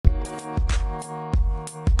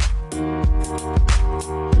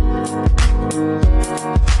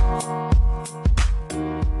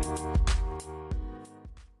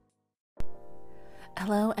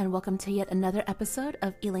welcome to yet another episode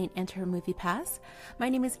of Elaine Enter Movie Pass. My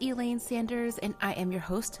name is Elaine Sanders and I am your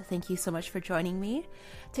host. Thank you so much for joining me.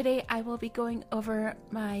 Today I will be going over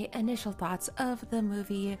my initial thoughts of the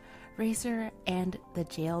movie Racer and the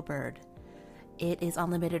Jailbird. It is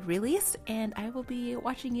on limited release and I will be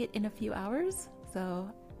watching it in a few hours,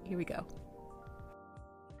 so here we go.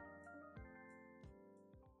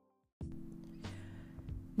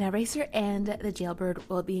 Now, Racer and the Jailbird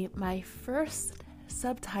will be my first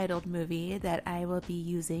subtitled movie that I will be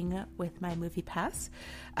using with my movie pass.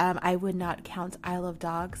 I would not count Isle of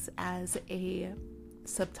Dogs as a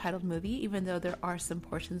subtitled movie, even though there are some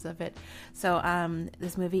portions of it. So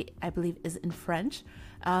this movie, I believe, is in French.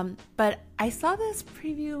 But I saw this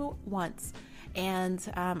preview once, and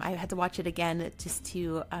I had to watch it again just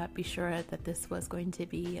to be sure that this was going to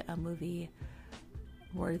be a movie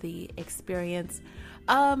worthy experience.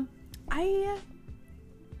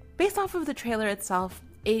 Based off of the trailer itself,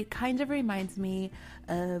 it kind of reminds me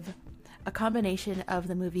of a combination of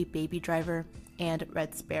the movie Baby Driver and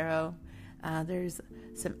Red Sparrow. There's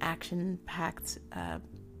some action-packed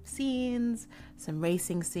scenes, some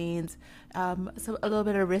racing scenes, a little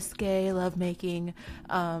bit of risque lovemaking.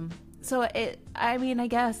 I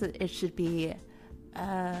guess it should be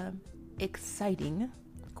exciting,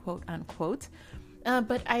 quote unquote.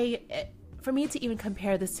 But for me to even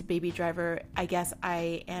compare this to Baby Driver, I guess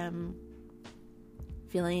I am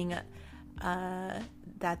feeling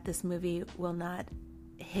that this movie will not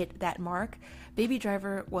hit that mark. Baby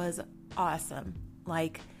Driver was awesome.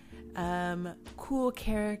 Cool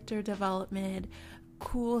character development,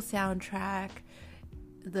 cool soundtrack.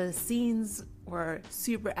 The scenes were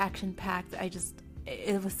super action-packed.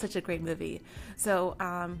 It was such a great movie. So,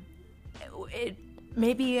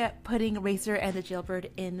 maybe putting Racer and the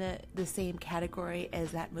Jailbird in the same category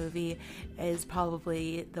as that movie is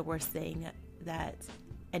probably the worst thing that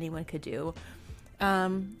anyone could do.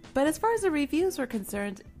 But as far as the reviews were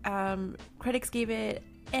concerned, critics gave it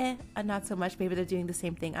not so much. Maybe they're doing the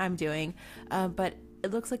same thing I'm doing. But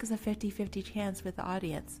it looks like it's a 50-50 chance with the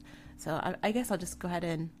audience. So I guess I'll just go ahead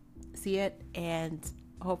and see it, and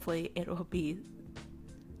hopefully it will be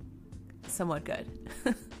somewhat good.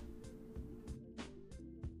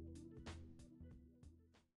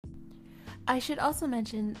 I should also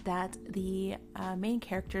mention that the main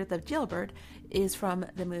character, the Jailbird, is from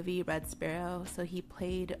the movie Red Sparrow, so he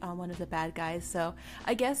played one of the bad guys. So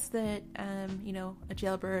I guess that, a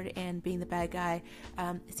jailbird and being the bad guy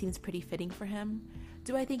seems pretty fitting for him.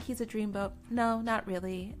 Do I think he's a dreamboat? No, not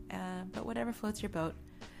really, but whatever floats your boat.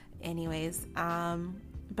 Anyways,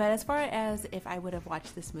 but as far as if I would have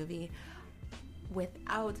watched this movie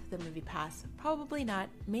without the movie pass, probably not,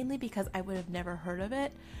 mainly because I would have never heard of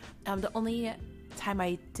it. The only time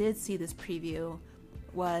I did see this preview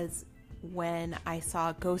was when I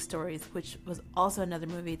saw Ghost Stories, which was also another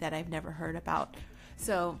movie that I've never heard about.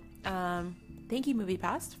 So thank you, Movie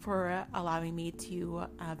Pass, for allowing me to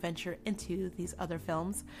venture into these other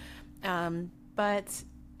films. But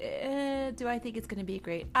do I think it's going to be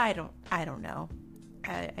great? I don't know.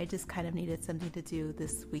 I just kind of needed something to do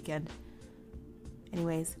this weekend.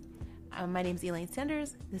 Anyways, my name's Elaine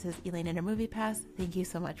Sanders. This is Elaine Enter Movie Pass. Thank you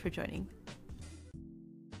so much for joining.